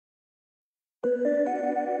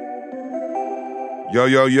Yo,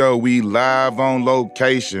 yo, yo, we live on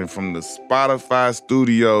location from the Spotify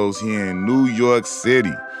studios here in New York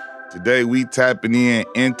City. Today we tapping in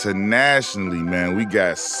internationally, man. We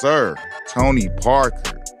got Sir Tony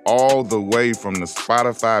Parker all the way from the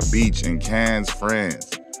Spotify beach in Cannes,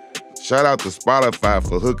 France. Shout out to Spotify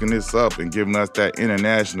for hooking this up and giving us that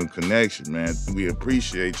international connection, man. We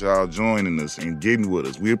appreciate y'all joining us and getting with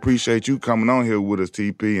us. We appreciate you coming on here with us,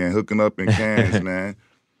 TP, and hooking up in Cannes, man.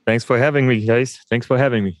 Thanks for having me, guys. Thanks for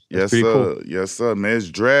having me. Yes, sir. Cool. Yes, sir, man. It's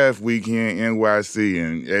draft week here in NYC,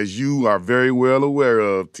 and as you are very well aware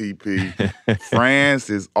of, TP, France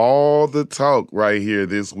is all the talk right here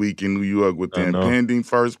this week in New York with the impending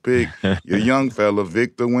first pick, your young fella,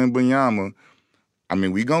 Victor Wembanyama. I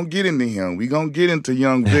mean, we gonna get into him. We gonna get into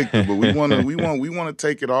young Victor, but we wanna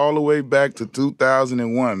take it all the way back to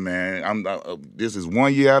 2001, man. This is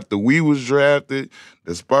 1 year after we was drafted.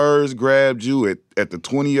 The Spurs grabbed you at the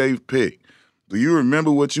 28th pick. Do you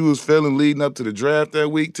remember what you was feeling leading up to the draft that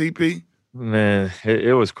week, TP? Man,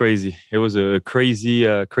 it was crazy. It was a crazy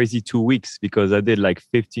 2 weeks because I did like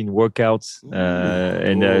 15 workouts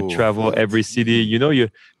and travel every city. You know, you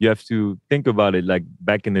have to think about it. Like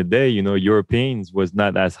back in the day, you know, Europeans was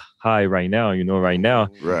not as high right now. You know, right now,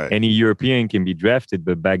 any European can be drafted,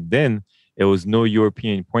 but back then there was no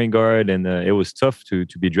European point guard, and it was tough to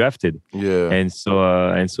be drafted. Yeah, and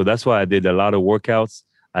so that's why I did a lot of workouts.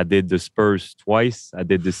 I did the Spurs twice. I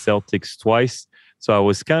did the Celtics twice. So I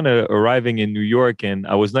was kind of arriving in New York, and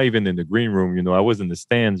I was not even in the green room. You know, I was in the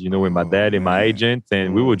stands, you know, with my dad and my agent,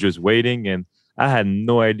 and we were just waiting. And I had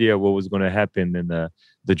no idea what was going to happen. And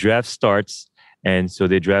the draft starts, and so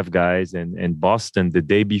they draft guys. And Boston, the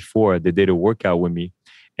day before, they did a workout with me,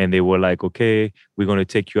 and they were like, "Okay, we're going to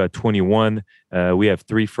take you at 21. We have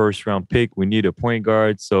 3 first-round pick. We need a point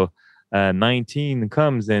guard." So 19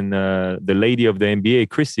 comes, and the lady of the NBA,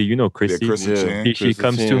 Chrissy, you know Chrissy, she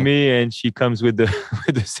comes to me, and she comes with the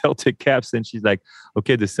with the Celtic caps, and she's like,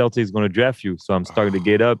 "Okay, the Celtics going to draft you." So I'm starting to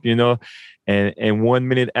get up, you know, and 1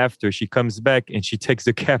 minute after she comes back and she takes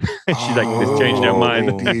the cap, and she's like, "They changed their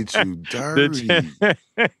mind." Did you dirty?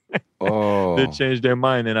 They changed their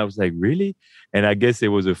mind, and I was like, "Really?" And I guess it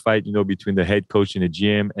was a fight, you know, between the head coach and the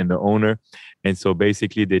GM and the owner. And so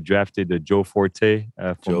basically they drafted Joe Forte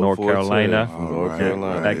from North Carolina.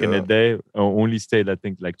 Back in the day. Only stayed, I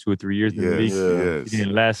think, like 2 or 3 years in the league. Yes. He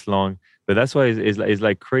didn't last long. But that's why it's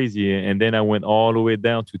like crazy. And then I went all the way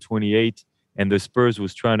down to 28. And the Spurs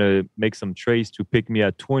was trying to make some trades to pick me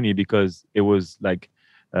at 20 because it was like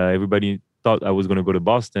everybody thought I was going to go to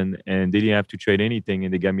Boston, and they didn't have to trade anything,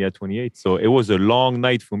 and they got me at 28. So it was a long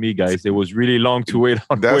night for me, guys. It was really long to wait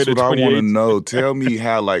on. That's what I want to know. Tell me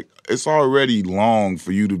how, like, it's already long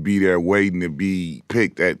for you to be there waiting to be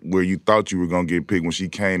picked at where you thought you were going to get picked when she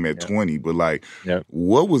came at 20. But, like,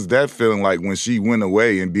 what was that feeling like when she went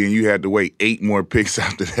away and then you had to wait 8 more picks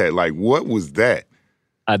after that? Like, what was that?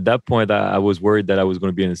 At that point, I was worried that I was going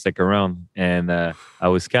to be in the second round. And I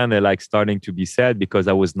was kind of like starting to be sad because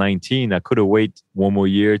I was 19. I could have waited 1 more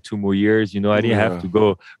year, 2 more years. You know, I didn't have to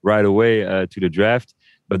go right away to the draft.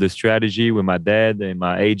 But the strategy with my dad and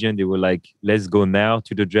my agent, they were like, let's go now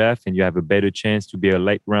to the draft, and you have a better chance to be a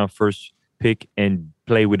late round first pick and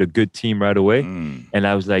play with a good team right away. And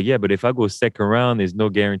I was like, yeah, but if I go second round, there's no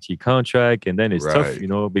guaranteed contract. And then it's tough, you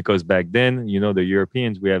know, because back then, you know, the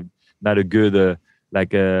Europeans, we have not a good...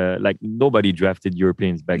 Like nobody drafted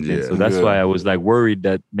Europeans back then. So that's why I was like worried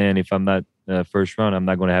that, man, if I'm not first round, I'm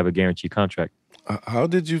not going to have a guaranteed contract. How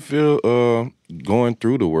did you feel going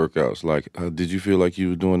through the workouts? Like, did you feel like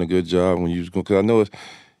you were doing a good job when you was going? Because I know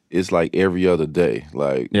it's like every other day.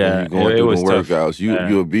 Like when you're going through the workouts,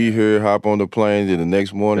 you'll be here, hop on the plane, then the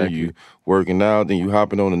next morning you working out, then you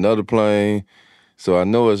hopping on another plane. So I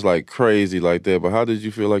know it's like crazy like that. But how did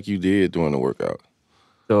you feel like you did during the workout?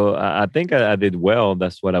 So I think I did well.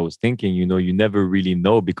 That's what I was thinking. You know, you never really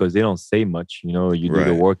know because they don't say much. You know, you do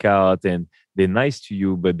the workout and they're nice to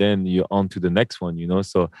you, but then you're on to the next one, you know.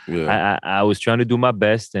 So I was trying to do my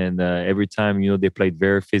best. And every time, you know, they played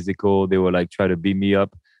very physical. They were like, try to beat me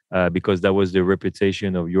up because that was the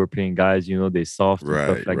reputation of European guys. You know, they're soft and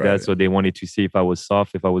stuff like that. So they wanted to see if I was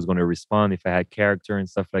soft, if I was going to respond, if I had character and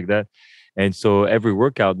stuff like that. And so every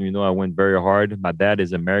workout, you know, I went very hard. My dad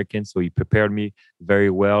is American, so he prepared me very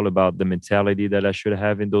well about the mentality that I should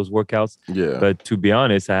have in those workouts. Yeah. But to be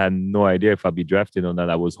honest, I had no idea if I'd be drafted or not.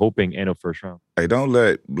 I was hoping in the first round. Hey, don't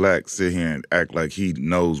let Black sit here and act like he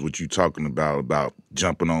knows what you're talking about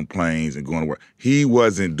jumping on planes and going to work. He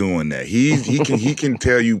wasn't doing that. He can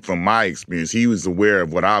tell you from my experience, he was aware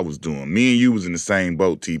of what I was doing. Me and you was in the same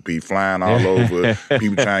boat, TP, flying all over,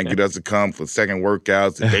 people trying to get us to come for second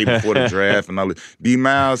workouts the day before the draft and all that. D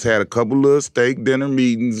Miles had a couple of steak dinner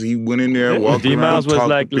meetings. He went in there, walked D around, Miles was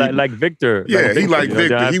like Victor. Yeah, he like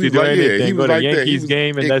Victor. He was like, he was like that. He was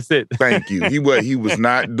game and that's it. Thank you. He was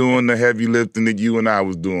not doing the heavy lifting that you and I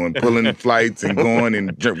was doing, pulling flights and going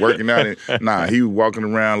and working out. Nah, he was walking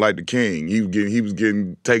around like the king. He was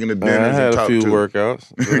getting taking the dinners and talking to.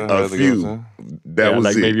 Workouts. A few. That was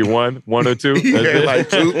like it. Maybe one or two. Yeah, like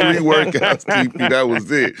 2, 3 workouts, TP. That was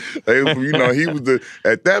it. He was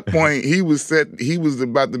at that point, he was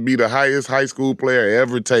about to be the highest high school player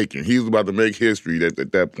ever taken. He was about to make history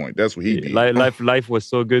at that point. That's what he did. Life was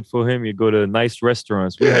so good for him. You go to nice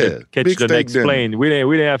restaurants. We had to catch the next plane. We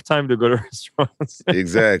didn't have time to go to restaurants.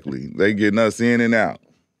 Exactly. They getting us in and out.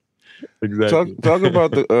 Exactly. Talk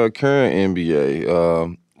about the current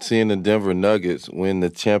NBA. Seeing the Denver Nuggets win the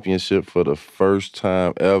championship for the first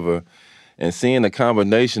time ever, and seeing the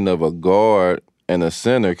combination of a guard and a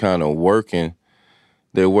center kind of working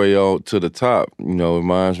their way out to the top.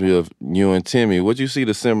 Reminds me of you and Timmy. What do you see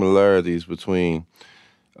the similarities between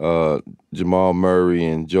Jamal Murray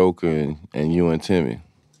and Joker and you and Timmy?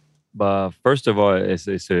 But first of all, it's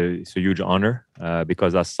a huge honor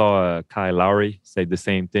because I saw Kyle Lowry say the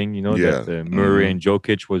same thing. That Murray and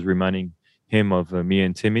Jokic was reminding him of me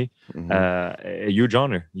and Timmy. A huge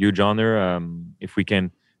honor. If we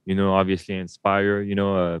can, obviously inspire,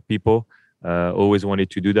 people. Always wanted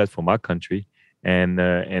to do that for my country. And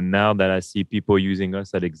now that I see people using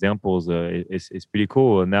us as examples, it's pretty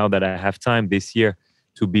cool. Now that I have time this year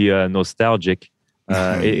to be nostalgic,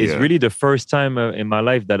 it's really the first time in my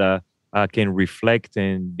life that I can reflect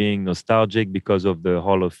and being nostalgic because of the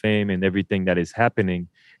Hall of Fame and everything that is happening.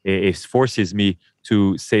 It forces me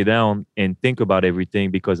to sit down and think about everything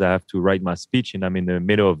because I have to write my speech and I'm in the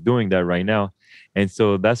middle of doing that right now. And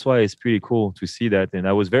so that's why it's pretty cool to see that. And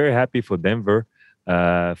I was very happy for Denver.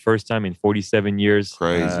 First time in 47 years.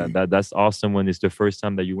 Crazy. That's awesome when it's the first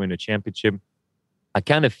time that you win a championship. I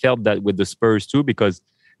kind of felt that with the Spurs too because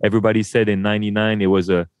everybody said in 99 it was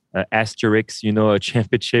a asterisk, a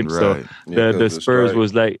championship. Right. So the Spurs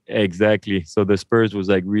was like, exactly. So the Spurs was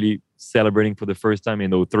like really celebrating for the first time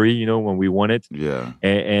in 03, when we won it. Yeah.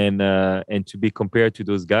 And to be compared to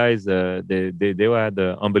those guys, they had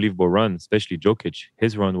an unbelievable run, especially Jokic.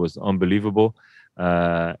 His run was unbelievable.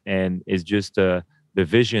 And it's just the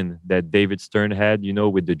vision that David Stern had,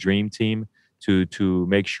 with the Dream Team to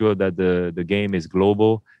make sure that the game is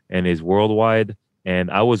global and is worldwide.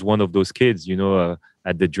 And I was one of those kids,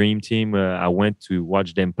 at the Dream Team. I went to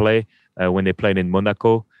watch them play when they played in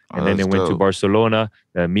Monaco. And then they went to Barcelona.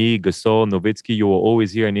 Me, Gasol, Nowitzki, you will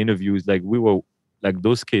always hear in interviews, like we were like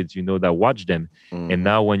those kids, that watched them. Mm-hmm. And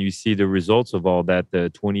now when you see the results of all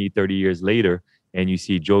that 20, 30 years later, and you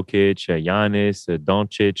see Jokic, Giannis,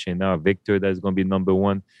 Doncic, and now Victor that's going to be number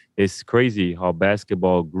one, it's crazy how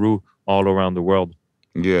basketball grew all around the world.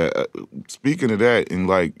 Yeah, speaking of that, and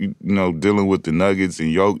dealing with the Nuggets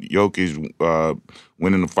and Jokic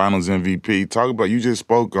winning the Finals MVP, talk about, you just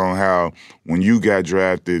spoke on how when you got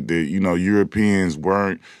drafted, the Europeans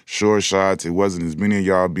weren't sure shots. It wasn't as many of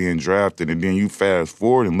y'all being drafted, and then you fast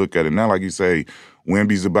forward and look at it now, like you say,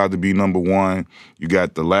 Wemby's about to be number one. You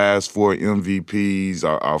got the last 4 MVPs,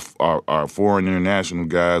 our foreign international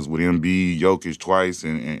guys with Embiid, Jokic twice,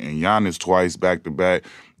 and Giannis twice back to back.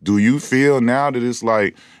 Do you feel now that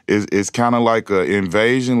it's kind of like an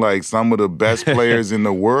invasion, like some of the best players in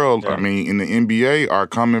the world, in the NBA are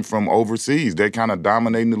coming from overseas. They're kind of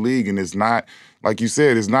dominating the league, and it's not, like you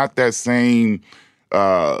said, it's not that same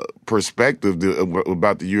perspective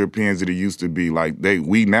about the Europeans that it used to be. Like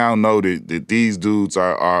we now know that these dudes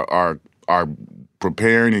are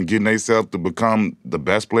preparing and getting themselves to become the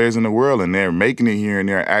best players in the world, and they're making it here and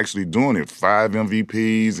they're actually doing it. 5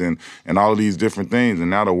 MVPs and all of these different things,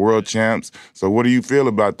 and now the world champs. So what do you feel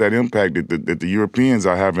about that impact that the Europeans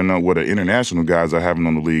are having on what the international guys are having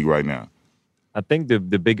on the league right now? I think the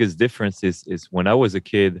biggest difference is when I was a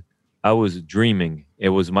kid, I was dreaming. It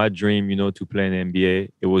was my dream, to play in the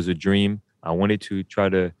NBA. It was a dream. I wanted to try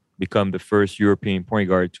to become the first European point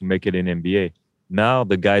guard to make it in NBA. Now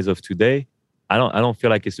the guys of today, I don't feel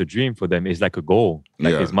like it's a dream for them. It's like a goal.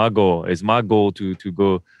 It's my goal. It's my goal to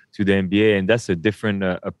go to the NBA, and that's a different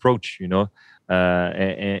approach, and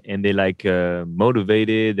they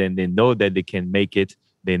motivated, and they know that they can make it.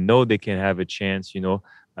 They know they can have a chance,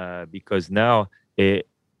 because now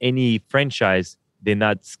any franchise, they're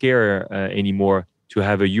not scared anymore to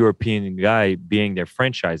have a European guy being their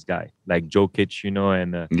franchise guy, like Jokic,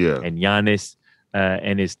 and Giannis.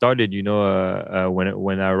 And it started,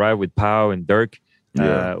 when I arrived with Pau and Dirk.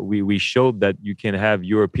 We showed that you can have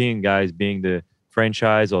European guys being the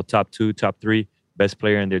franchise or top 2, top 3 best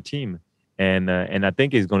player in their team, and I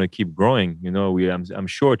think it's going to keep growing. I'm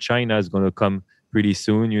sure China is going to come pretty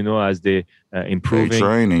soon. As they improving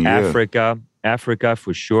training, Africa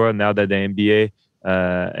for sure. Now that the NBA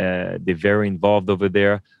they're very involved over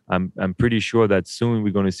there. I'm pretty sure that soon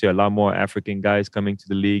we're going to see a lot more African guys coming to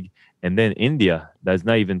the league, and then India that's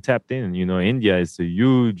not even tapped in. India is a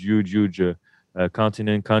huge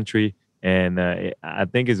continent country, and I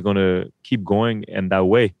think it's going to keep going in that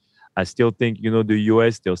way. I still think, the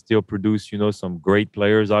US, they'll still produce, some great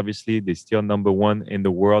players. Obviously, they're still number 1 in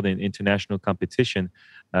the world in international competition.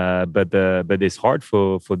 But it's hard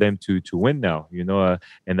for them to win now.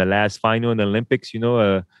 In the last final in the Olympics,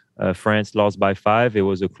 France lost by 5. It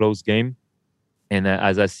was a close game. And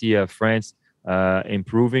as I see France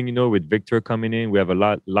improving, with Victor coming in, we have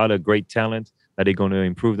a lot of great talent that are going to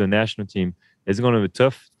improve the national team. It's going to be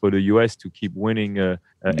tough for the US to keep winning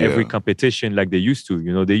every competition like they used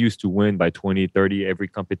to. They used to win by 20, 30 every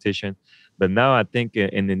competition. But now I think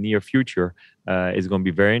in the near future, it's going to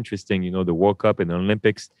be very interesting. The World Cup and the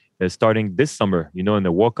Olympics starting this summer. In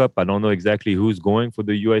the World Cup, I don't know exactly who's going for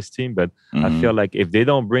the US team, but I feel like if they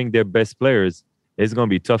don't bring their best players, it's going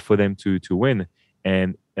to be tough for them to win.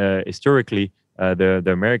 And historically,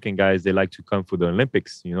 the American guys, they like to come for the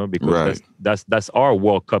Olympics, because that's our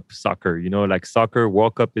World Cup soccer. Like soccer,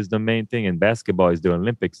 World Cup is the main thing, and basketball is the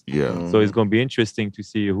Olympics. Yeah. So it's going to be interesting to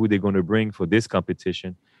see who they're going to bring for this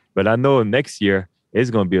competition. But I know next year it's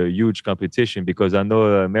going to be a huge competition, because I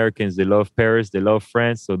know Americans, they love Paris, they love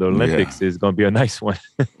France. So the Olympics is going to be a nice one.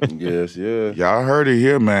 Yes, yeah. Y'all heard it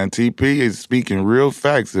here, man. TP is speaking real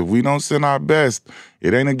facts. If we don't send our best,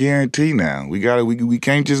 it ain't a guarantee now. We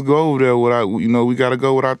can't just go over there without, we got to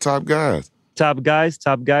go with our top guys. Top guys,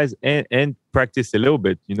 and practice a little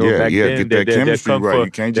bit. Back then, get that chemistry right.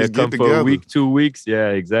 You can't just get together. For a week, 2 weeks. Yeah,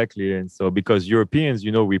 exactly. And so because Europeans,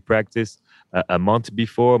 we practice a month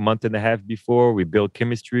before, a month and a half before. We build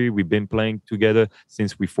chemistry. We've been playing together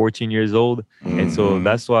since we're 14 years old. And so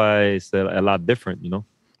that's why it's a lot different,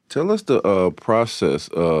 Tell us the process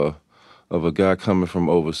of a guy coming from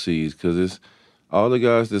overseas, because it's all the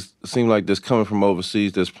guys that seem like that's coming from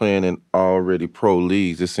overseas that's playing in already pro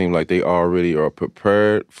leagues. It seems like they already are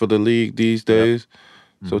prepared for the league these days.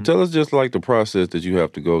 Yep. So tell us just like the process that you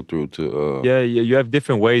have to go through to... Yeah, you have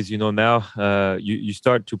different ways. Now you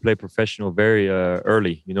start to play professional very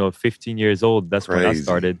early. 15 years old, that's when I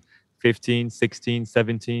started. 15, 16,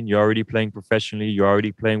 17, you're already playing professionally. You're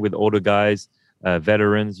already playing with older guys,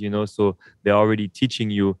 veterans, so they're already teaching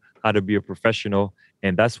you how to be a professional.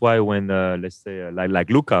 And that's why when, let's say,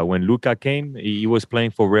 like Luka, when Luka came, he was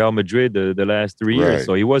playing for Real Madrid the last 3 years.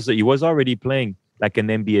 So he was already playing like an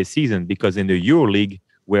NBA season, because in the EuroLeague,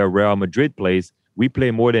 where Real Madrid plays, we play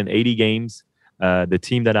more than 80 games. The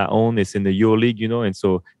team that I own is in the EuroLeague, and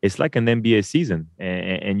so it's like an NBA season.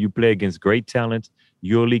 And you play against great talent.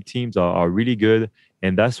 EuroLeague teams are really good.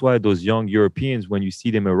 And that's why those young Europeans, when you see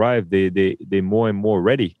them arrive, they're more and more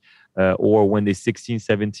ready. Or when they're 16,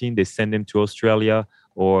 17, they send them to Australia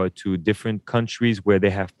or to different countries where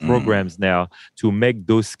they have programs now to make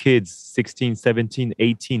those kids 16, 17,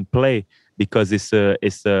 18 play, because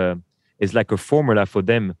it's like a formula for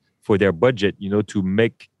them, for their budget, to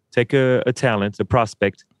take a talent, a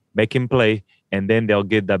prospect, make him play, and then they'll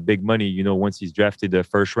get that big money, once he's drafted the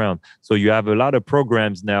first round. So you have a lot of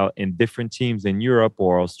programs now in different teams in Europe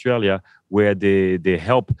or Australia where they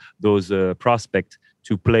help those prospects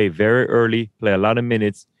to play very early, play a lot of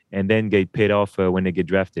minutes, and then get paid off when they get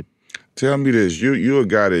drafted. Tell me this, you're a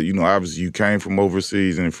guy that, obviously you came from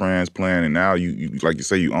overseas in France playing, and now you like you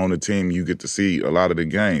say, you own a team, you get to see a lot of the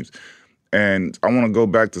games. And I want to go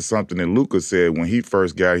back to something that Luka said when he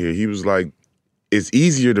first got here. He was like, it's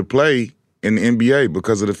easier to play in the NBA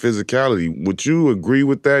because of the physicality. Would you agree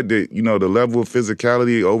with that? That, the level of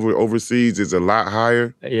physicality overseas is a lot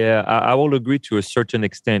higher? Yeah, I will agree to a certain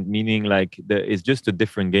extent, meaning like it's just a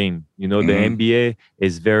different game. The NBA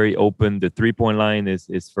is very open. The 3-point line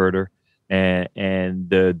is further. And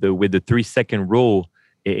the with the 3-second rule,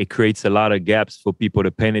 it creates a lot of gaps for people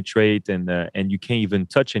to penetrate, and you can't even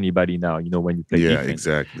touch anybody now, when you play defense.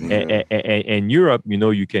 Exactly. And Europe,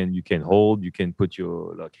 you can hold, you can put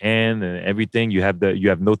your hand and everything. You have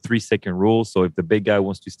no 3-second rule. So if the big guy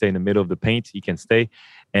wants to stay in the middle of the paint, he can stay.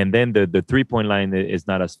 And then the 3-point line is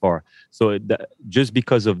not as far. So just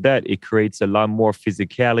because of that, it creates a lot more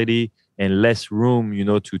physicality, and less room,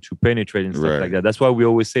 to penetrate and stuff like that. That's why we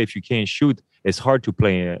always say if you can't shoot, it's hard to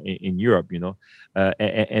play in Europe,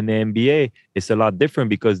 and the NBA is a lot different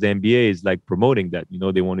because the NBA is like promoting that,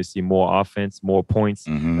 they want to see more offense, more points,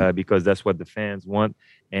 because that's what the fans want.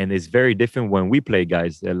 And it's very different when we play,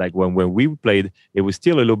 guys. Like when we played, it was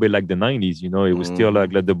still a little bit like the 90s, it was still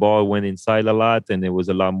like the ball went inside a lot and it was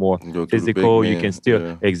a lot more physical. You can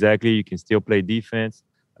still, you can still play defense.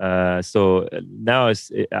 So now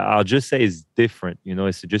I'll just say it's different,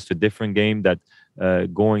 it's just a different game that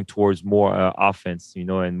going towards more offense,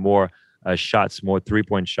 and more shots, more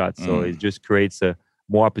 3-point shots. So it just creates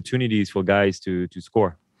more opportunities for guys to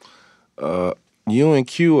score. You and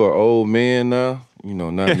Q are old men now.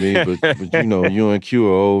 Not me, but you and Q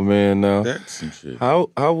are old men now. That's some shit. How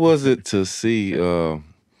was it to see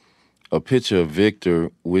a picture of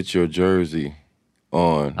Victor with your jersey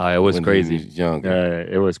on? It was crazy. He was younger.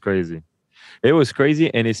 It was crazy. It was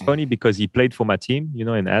crazy, and it's funny because he played for my team, in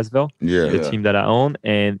Asvel, the team that I own,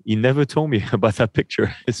 and he never told me about that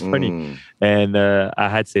picture. It's funny. And I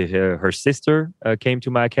had to say her sister came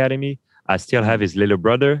to my academy. I still have his little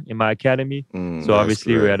brother in my academy. So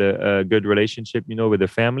obviously we had a good relationship, with the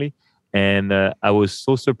family. And I was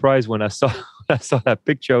so surprised when I saw that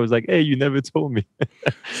picture. I was like, hey, you never told me.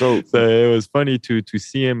 So it was funny to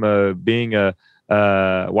see him being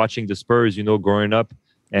watching the Spurs, growing up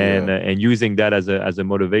and using that as a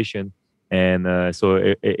motivation. And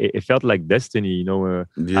so it felt like destiny,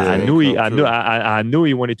 I knew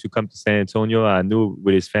he wanted to come to San Antonio. I knew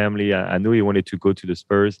with his family, I knew he wanted to go to the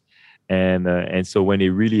Spurs. And so when it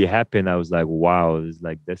really happened, I was like, wow, it's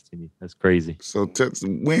like destiny. That's crazy. So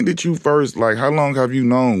when did you first, how long have you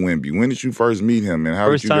known Wemby? When did you first meet him? And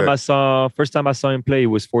first time I saw him play, he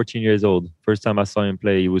was 14 years old. First time I saw him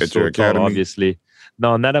play, he was so tall, obviously.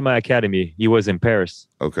 No, not at my academy. He was in Paris.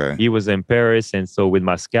 Okay. He was in Paris. And so with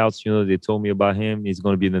my scouts, they told me about him. He's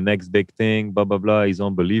going to be the next big thing, blah, blah, blah. He's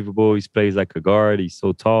unbelievable. He plays like a guard. He's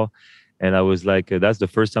so tall. And I was like, that's the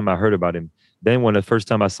first time I heard about him. Then when the first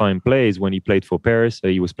time I saw him play is when he played for Paris.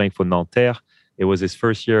 He was playing for Nanterre. It was his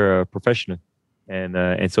first year professional.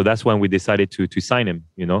 And so that's when we decided to sign him,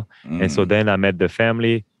 And so then I met the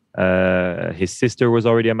family. His sister was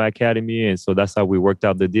already at my academy. And so that's how we worked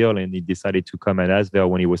out the deal. And he decided to come at Asvel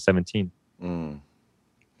when he was 17. Wow.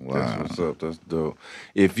 That's what's up. That's dope.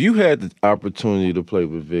 If you had the opportunity to play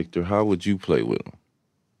with Victor, how would you play with him?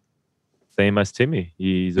 Same as Timmy.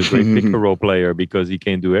 He's a great pick-and-roll player because he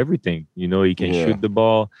can do everything. He can shoot the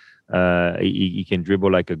ball. He can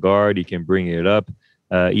dribble like a guard. He can bring it up.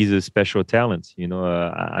 He's a special talent.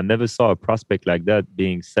 I never saw a prospect like that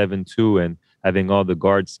being 7'2" and having all the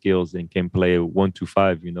guard skills and can play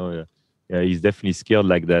 1-5. He's definitely skilled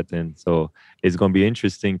like that. And so it's going to be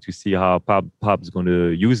interesting to see how Pop's going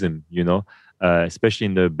to use him, especially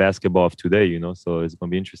in the basketball of today, So it's going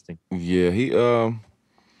to be interesting. Yeah,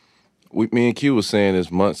 me and Q was saying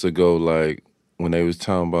this months ago, like when they was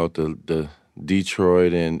talking about the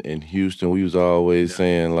Detroit and Houston, we was always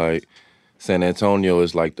saying like San Antonio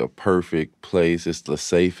is like the perfect place. It's the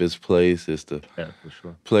safest place. It's the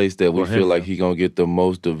place that we feel like he gonna get the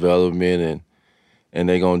most development and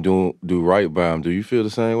they gonna do right by him. Do you feel the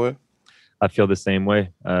same way? I feel the same way.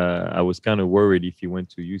 I was kind of worried if he went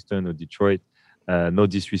to Houston or Detroit. No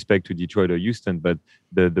disrespect to Detroit or Houston, but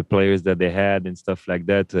the players that they had and stuff like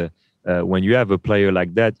that. When you have a player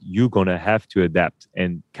like that, you're going to have to adapt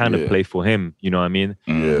and kind of play for him, you know what I mean?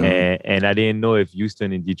 Yeah. And I didn't know if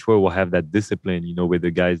Houston and Detroit will have that discipline, with the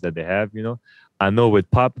guys that they have, I know with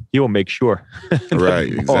Pop, he will make sure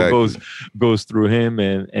right, exactly. goes through him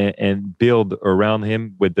and build around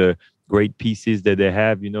him with the great pieces that they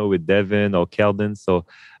have, with Devin or Keldon. So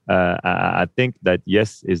I think that,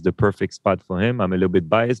 yes, is the perfect spot for him. I'm a little bit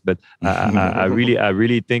biased, but I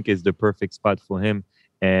really think it's the perfect spot for him.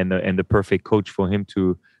 And the perfect coach for him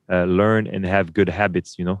to learn and have good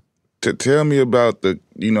habits, To tell me about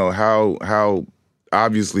how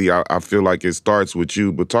obviously I feel like it starts with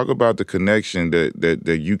you, but talk about the connection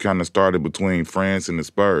that you kind of started between France and the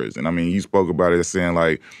Spurs. And I mean, you spoke about it saying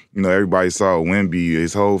like, everybody saw Wemby,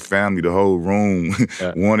 his whole family, the whole room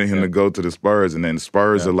wanted him to go to the Spurs. And then the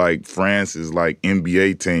Spurs are like France's like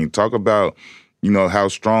NBA team. Talk about how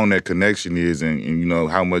strong that connection is and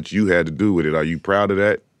how much you had to do with it. Are you proud of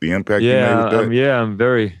that? The impact you made with that? I'm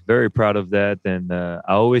very, very proud of that. And I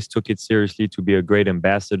always took it seriously to be a great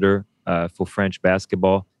ambassador for French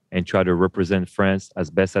basketball and try to represent France as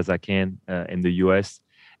best as I can in the U.S.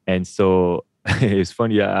 And so it's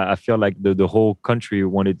funny. I feel like the whole country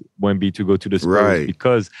wanted Wemby to go to the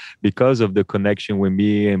Spurs because of the connection with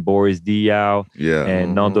me and Boris Diaw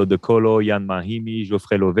and Nando De Colo, Yann Mahimi,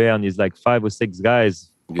 Geoffrey Lauvergne. It's like 5 or 6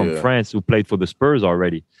 guys from France who played for the Spurs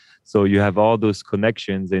already. So you have all those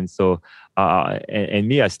connections. And so, and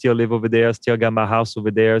me, I still live over there, still got my house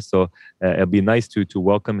over there. So it'll be nice to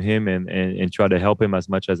welcome him and try to help him as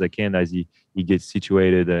much as I can as he gets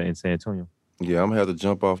situated in San Antonio. Yeah, I'm gonna have to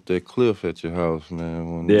jump off that cliff at your house,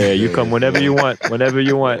 man. You come whenever you want. Whenever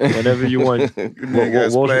you want. You know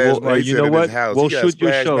what? We'll shoot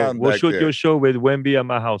your show. We'll shoot your show with Wemby at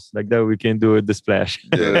my house. Like that, we can do it. The splash.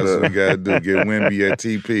 Yeah, that's what we gotta do. Get Wemby at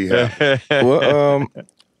TP house. Well,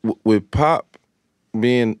 with Pop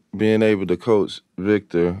being able to coach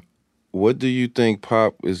Victor, what do you think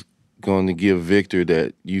Pop is going to give Victor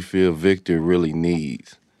that you feel Victor really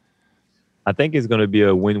needs? I think it's going to be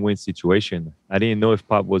a win-win situation. I didn't know if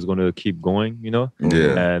Pop was going to keep going, you know.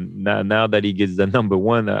 Yeah. And now that he gets the number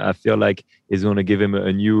one, I feel like it's going to give him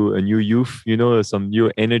a new youth, you know, some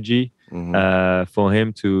new energy for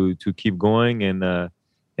him to keep going. And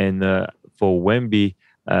for Wemby,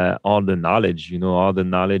 all the knowledge, you know, all the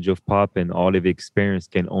knowledge of Pop and all of the experience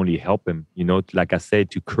can only help him, you know, like I said,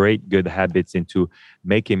 to create good habits and to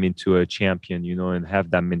make him into a champion, you know, and have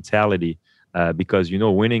that mentality. Because, you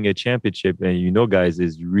know, winning a championship, and, you know, guys,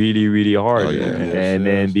 is really, really hard. And the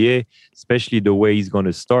NBA, especially the way he's going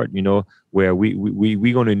to start, you know, where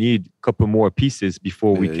we're going to need a couple more pieces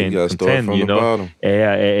before we can contend, you know.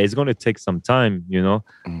 It's going to take some time, you know.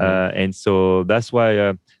 And so that's why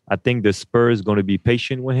I think the Spurs going to be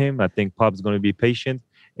patient with him. I think Pop's going to be patient.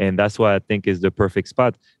 And that's why I think is the perfect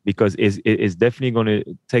spot, because it's definitely going to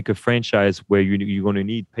take a franchise where you're going to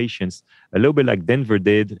need patience, a little bit like Denver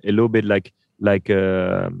did, a little bit like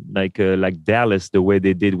Dallas, the way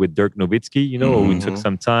they did with Dirk Nowitzki. You know, it took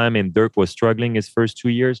some time, and Dirk was struggling his first 2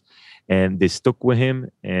 years, and they stuck with him,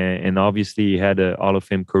 and obviously he had a Hall of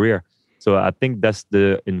Fame career. So I think that's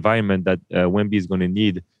the environment that Wemby is going to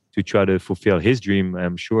need to try to fulfill his dream.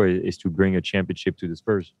 I'm sure is to bring a championship to the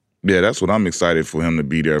Spurs. Yeah, that's what I'm excited for him to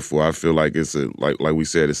be there for. I feel like it's like we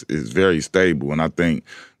said, it's very stable, and I think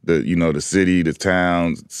the city, the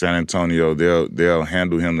town, San Antonio, they'll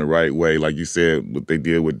handle him the right way, like you said, what they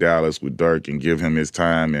did with Dallas with Dirk, and give him his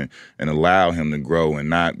time and allow him to grow and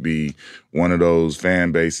not be one of those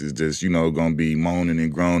fan bases that's, you know, gonna be moaning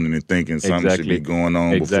and groaning and thinking something should be going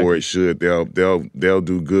on before it should. They'll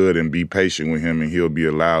do good and be patient with him, and he'll be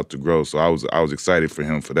allowed to grow. So I was excited for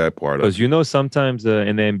him for that part of it. Because, you know, sometimes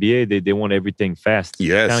in the NBA they want everything fast.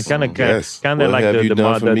 Yes, kind of like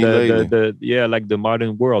the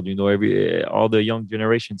modern world. You know, all the young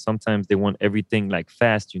generation, sometimes they want everything like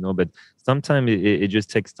fast, you know, but sometimes it just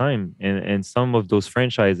takes time. And some of those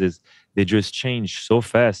franchises, they just change so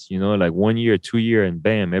fast, you know, like 1 year, 2 year, and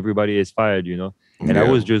bam, everybody is fired, you know. And I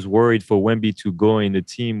was just worried for Wemby to go in a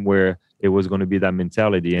team where it was going to be that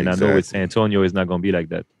mentality. And I know with San Antonio, it's not going to be like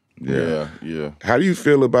that. Yeah. How do you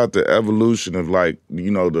feel about the evolution of, like,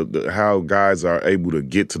 you know, the how guys are able to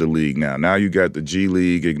get to the league now? Now you got the G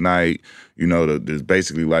League, Ignite, you know, there's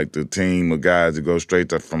basically like the team of guys that go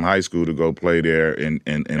straight from high school to go play there and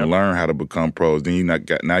learn how to become pros. Then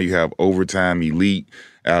now you have Overtime Elite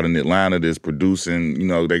out in Atlanta that's producing, you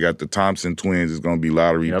know, they got the Thompson twins, it's going to be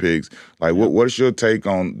lottery picks. Like, what's your take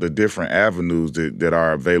on the different avenues that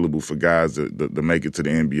are available for guys to make it to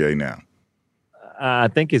the NBA now? I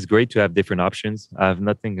think it's great to have different options. I have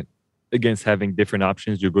nothing against having different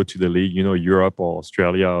options. You go to the league, you know, Europe or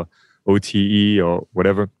Australia or OTE or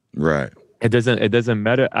whatever. Right. It doesn't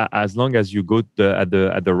matter as long as you go at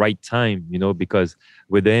the right time, you know, because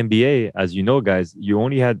with the NBA, as you know, guys, you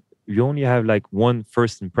only have like one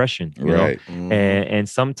first impression, you know, and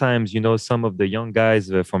sometimes, you know, some of the young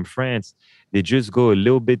guys from France, they just go a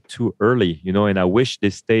little bit too early, you know, and I wish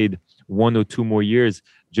they stayed 1 or 2 more years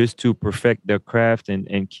just to perfect their craft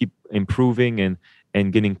and keep improving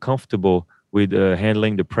and getting comfortable with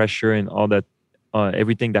handling the pressure and all that,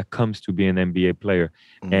 everything that comes to be an NBA player.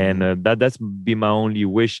 And that's be my only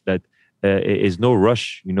wish, that is no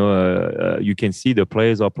rush. You know, you can see the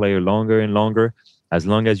players are playing longer and longer. As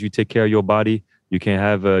long as you take care of your body, you can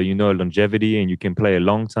have, longevity, and you can play a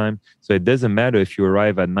long time. So it doesn't matter if you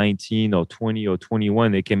arrive at 19 or 20 or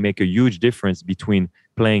 21. It can make a huge difference between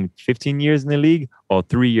playing 15 years in the league or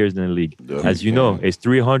 3 years in the league. As you know, it's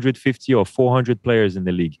 350 or 400 players in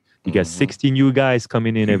the league. You got 60 new guys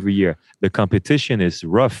coming in every year. The competition is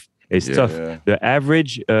rough. It's tough. The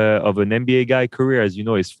average of an NBA guy career, as you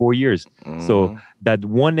know, is 4 years. So that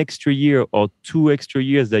 1 extra year or 2 extra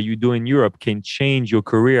years that you do in Europe can change your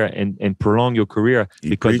career and prolong your career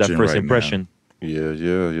because that first impression.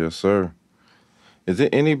 Yes, sir. Is there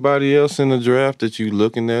anybody else in the draft that you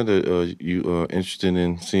looking at, or you interested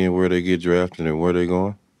in seeing where they get drafted and where they're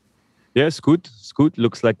going? Yeah, Scoot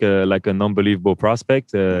looks like an unbelievable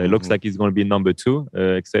prospect. It looks like he's going to be number 2,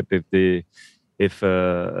 except if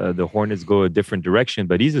the Hornets go a different direction.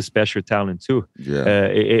 But he's a special talent too. Yeah.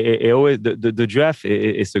 It always the draft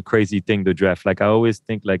is a crazy thing. The draft, like I always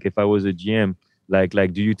think, like if I was a GM, like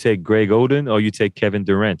do you take Greg Oden or you take Kevin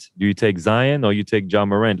Durant? Do you take Zion or you take Ja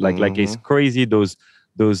Morant? Like it's crazy those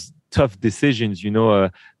tough decisions.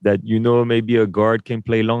 That maybe a guard can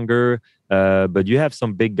play longer. But you have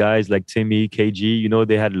some big guys like Timmy, KG,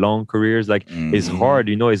 they had long careers. Like it's hard,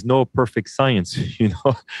 it's no perfect science,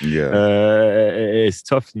 Yeah. It's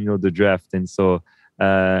tough, the draft. And so,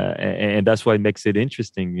 and that's why it makes it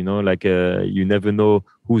interesting, like you never know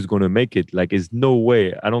who's going to make it. Like, there's no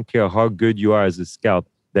way, I don't care how good you are as a scout,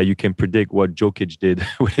 that you can predict what Jokic did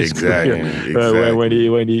with his career. Exactly.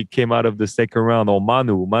 When he came out of the second round, or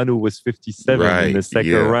Manu was 57 in the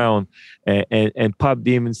second round, and Pop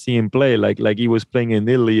didn't even see him play. Like he was playing in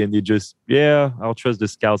Italy, and he just, I'll trust the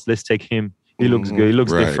scouts. Let's take him. He looks good. He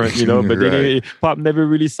looks different, But then Pop never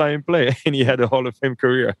really saw him play, and he had a Hall of Fame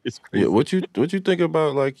career. It's crazy. Yeah, what you think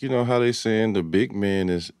about, like, how they saying the big man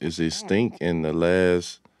is a stink, and the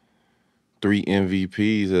last 3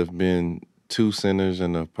 MVPs have been 2 centers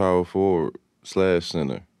and a power forward /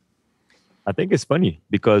 center? I think it's funny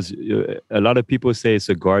because a lot of people say it's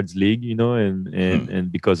a guards league,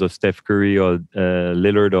 and because of Steph Curry or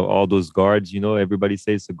Lillard or all those guards, everybody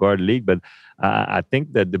says it's a guard league. But I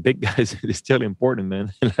think that the big guys is still important,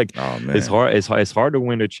 man. Like, it's hard. It's hard to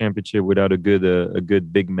win a championship without a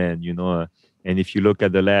good big man, And if you look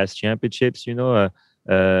at the last championships,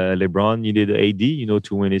 LeBron needed AD,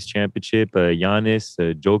 to win his championship. Giannis,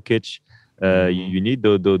 Jokic. You need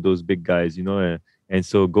those big guys, and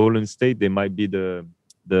so Golden State, they might be the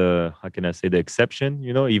how can I say, the exception,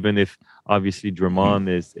 even if obviously Draymond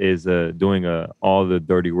is doing all the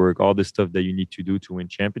dirty work, all the stuff that you need to do to win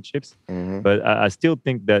championships. But I still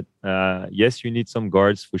think that yes, you need some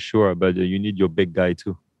guards for sure, but you need your big guy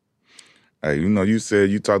too. Hey,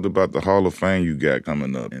 you talked about the Hall of Fame you got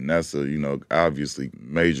coming up, and that's obviously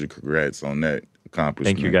major congrats on that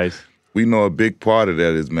accomplishment. Thank you, guys. We know a big part of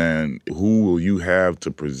that is, man, who will you have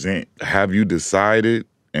to present? Have you decided,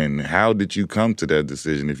 and how did you come to that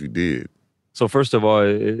decision if you did? So first of all,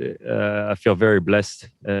 I feel very blessed.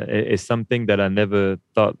 It's something that I never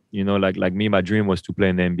thought, like me, my dream was to play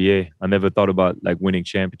in the NBA. I never thought about like winning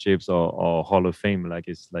championships or Hall of Fame. Like,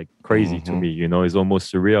 it's like crazy to me, it's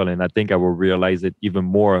almost surreal. And I think I will realize it even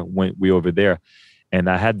more when we're over there. And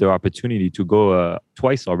I had the opportunity to go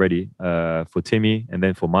twice already for Timmy and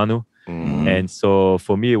then for Manu. And so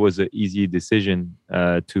for me, it was an easy decision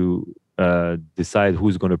to decide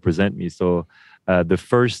who's going to present me. So the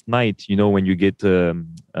first night, when you get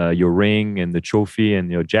your ring and the trophy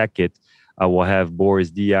and your jacket, I will have Boris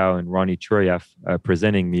Diaw and Ronny Turiaf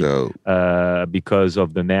presenting me because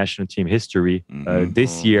of the national team history.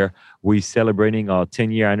 This year, we're celebrating our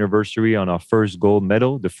 10-year anniversary on our first gold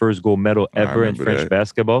medal, the first gold medal ever in French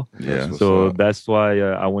basketball. Yeah. So that's why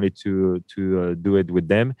I wanted to do it with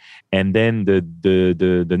them. And then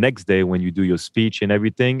the next day, when you do your speech and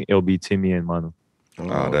everything, it'll be Timmy and Manu.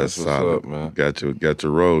 Oh, that's solid, up, man. Got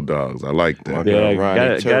your road dogs. I like that.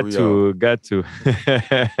 Got to.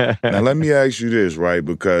 Now let me ask you this, right?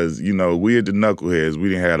 Because we at the Knuckleheads,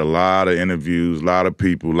 we done had a lot of interviews, a lot of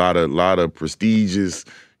people, a lot of prestigious,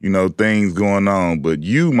 things going on. But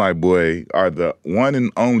you, my boy, are the one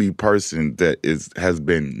and only person that has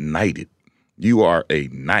been knighted. You are a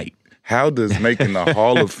knight. How does making the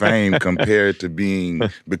Hall of Fame compare to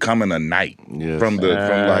becoming a knight? Yes. From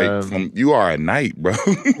you are a knight, bro.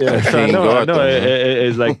 Yeah, I know.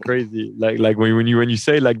 It's like crazy. Like when you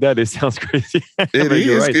say it like that, it sounds crazy. It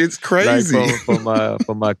is. Right. It's crazy. Like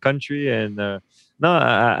from my country, and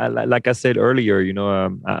I like I said earlier,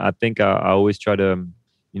 I think I always try to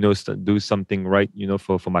do something right,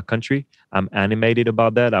 for my country. I'm animated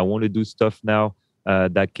about that. I want to do stuff now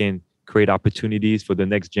that can create opportunities for the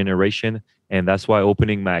next generation. And that's why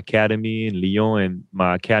opening my academy in Lyon, and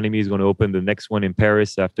my academy is going to open the next one in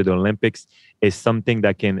Paris after the Olympics, is something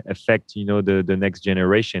that can affect, the next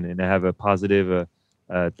generation and have a positive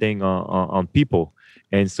thing on people.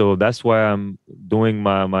 And so that's why I'm doing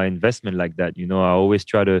my investment like that. I always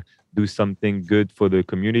try to do something good for the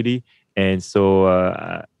community. And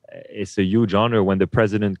so it's a huge honor when the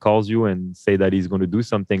president calls you and say that he's going to do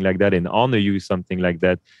something like that and honor you something like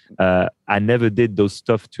that. I never did those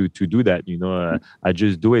stuff to do that. I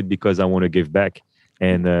just do it because I want to give back.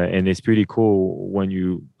 And it's pretty cool when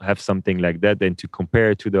you have something like that. And to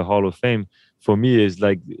compare it to the Hall of Fame, for me,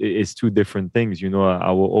 it's two different things. I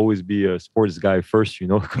will always be a sports guy first,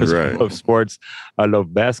 because I love sports. I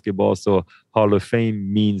love basketball. So Hall of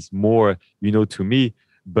Fame means more, to me.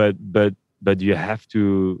 But you have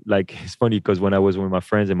to, it's funny because when I was with my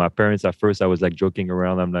friends and my parents, at first I was joking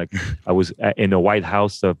around. I'm like, I was in the White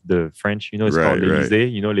House of the French, it's called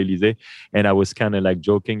l'Élysée, l'Élysée. And I was kind of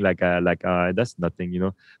joking, that's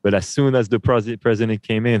nothing, But as soon as the president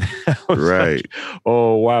came in, I was like,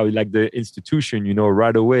 oh, wow, the institution,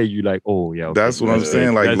 right away, you oh, yeah. Okay, that's what I'm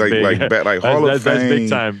saying. Hall of Fame. That's big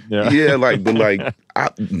time. Yeah,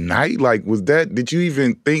 Knight, was that, did you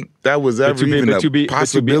even think that was ever even a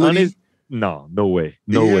possibility? No way.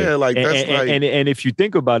 No way. And if you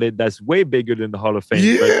think about it, that's way bigger than the Hall of Fame.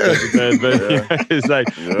 Yeah. But it's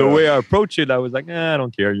the way I approach it, I was like, I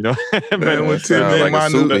don't care, Man, when Timmy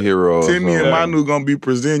and Manu gonna be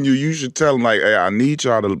presenting you, you should tell them hey, I need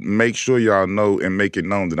y'all to make sure y'all know and make it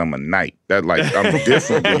known that I'm a Knight. That I'm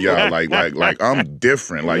different than y'all. I'm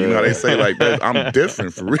different. You know how they say that. I'm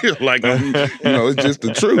different for real. It's just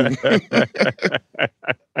the truth.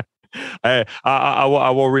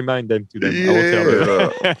 I will remind them to them. I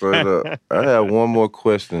will tell them. I have one more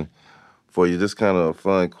question for you. This kind of a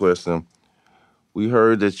fun question. We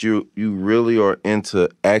heard that you really are into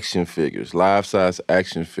action figures, life-size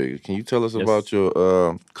action figures. Can you tell us about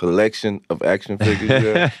your collection of action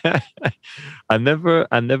figures? I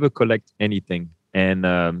never collect anything. And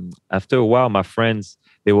after a while, my friends,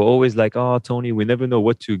 they were always like, oh, Tony, we never know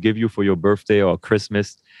what to give you for your birthday or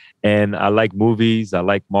Christmas. And I like movies, I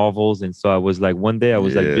like Marvels, and so I was like, one day I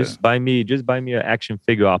was like, just buy me an action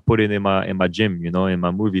figure. I'll put it in my gym, in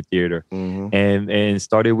my movie theater, and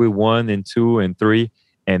started with 1 and 2 and 3,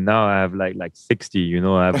 and now I have like 60.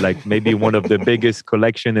 I have maybe one of the biggest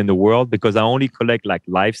collection in the world because I only collect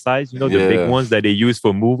life size, the big ones that they use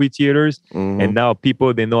for movie theaters. And now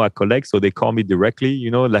people, they know I collect, so they call me directly.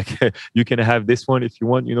 You can have this one if you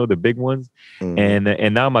want, the big ones.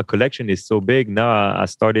 And now my collection is so big. Now I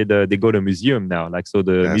started. They go to museum now. So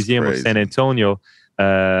the That's Museum crazy. of San Antonio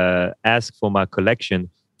asked for my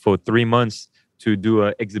collection for 3 months to do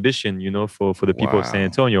an exhibition, for the people of San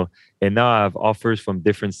Antonio. And now I have offers from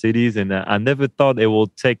different cities, and I never thought it will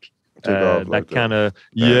take that kind of,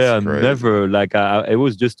 never. It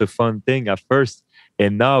was just a fun thing at first.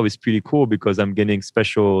 And now it's pretty cool because I'm getting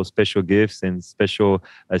special gifts and special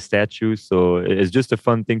statues. So it's just a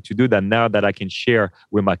fun thing to do that now that I can share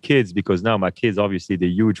with my kids, because now my kids, obviously, they're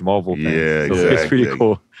huge Marvel fans. Yeah, so exactly. It's pretty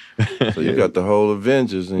cool. So you got the whole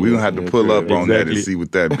Avengers. We're going to have to pull up on that and see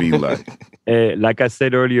what that be like. Like I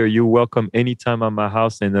said earlier, you're welcome anytime at my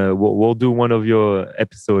house, and we'll do one of your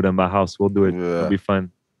episodes at my house. We'll do it. It'll be fun.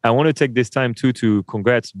 I want to take this time, too, to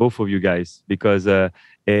congrats both of you guys, because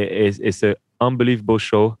it's an unbelievable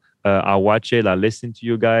show. I watch it, I listen to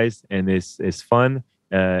you guys, and it's fun,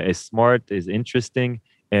 it's smart, it's interesting,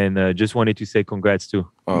 and just wanted to say congrats too.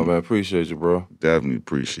 Oh man, appreciate you, bro. Definitely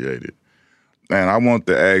appreciate it. Man, I want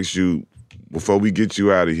to ask you, before we get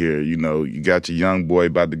you out of here, you got your young boy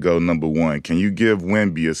about to go #1. Can you give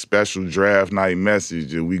Wemby a special draft night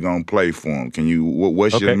message that we gonna play for him?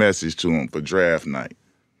 What's your message to him for draft night?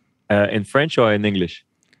 In French or in English?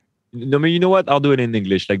 No, you know what? I'll do it in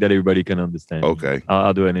English, like that everybody can understand. Okay.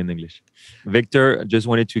 I'll do it in English. Victor, just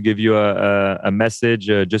wanted to give you a message.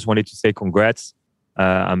 Just wanted to say congrats.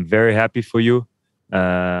 I'm very happy for you.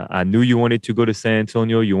 I knew you wanted to go to San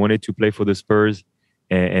Antonio. You wanted to play for the Spurs.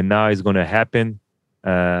 And now it's going to happen.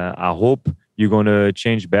 I hope you're going to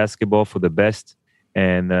change basketball for the best,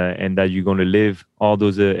 and that you're going to live all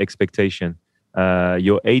those expectations.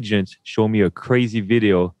 Your agent showed me a crazy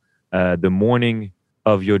video the morning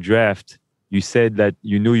of your draft. You said that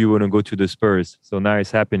you knew you were going to go to the Spurs. So now it's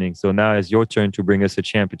happening. So now it's your turn to bring us a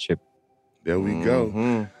championship. There we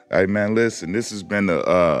go. Hey, man, listen, this has been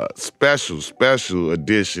a special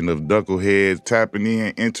edition of Knuckleheads, tapping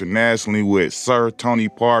in internationally with Sir Tony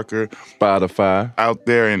Parker. Spotify. Out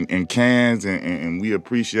there in Cairns, and we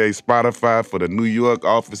appreciate Spotify for the New York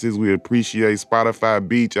offices. We appreciate Spotify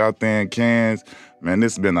Beach out there in Cairns. Man,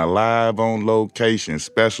 this has been a live on location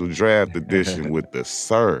special draft edition with the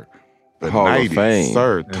Sir. The Hall of Fame.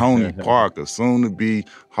 Sir Tony Parker, soon to be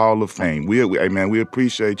Hall of Fame. We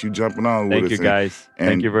appreciate you jumping on with us. Thank you, guys.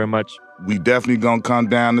 Thank you very much. We definitely gonna come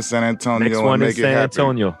down to San Antonio Next one and make in San it happen.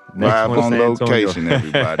 Antonio. Live on location,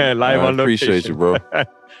 everybody. Live on location. Appreciate you, bro. All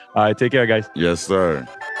right, take care, guys. Yes, sir.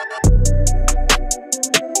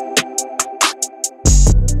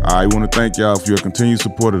 I want to thank y'all for your continued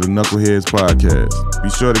support of the Knuckleheads podcast. Be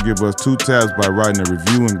sure to give us 2 taps by writing a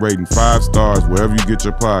review and rating 5 stars wherever you get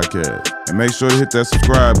your podcast. And make sure to hit that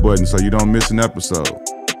subscribe button so you don't miss an episode.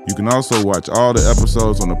 You can also watch all the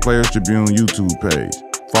episodes on the Players Tribune YouTube page.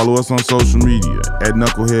 Follow us on social media at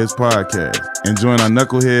Knuckleheads Podcast and join our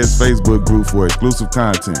Knuckleheads Facebook group for exclusive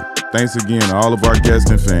content. Thanks again to all of our guests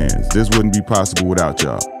and fans. This wouldn't be possible without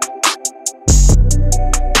y'all.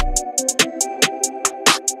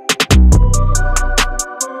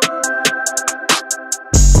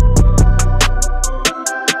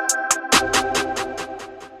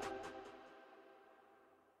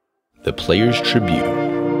 The Players Tribune.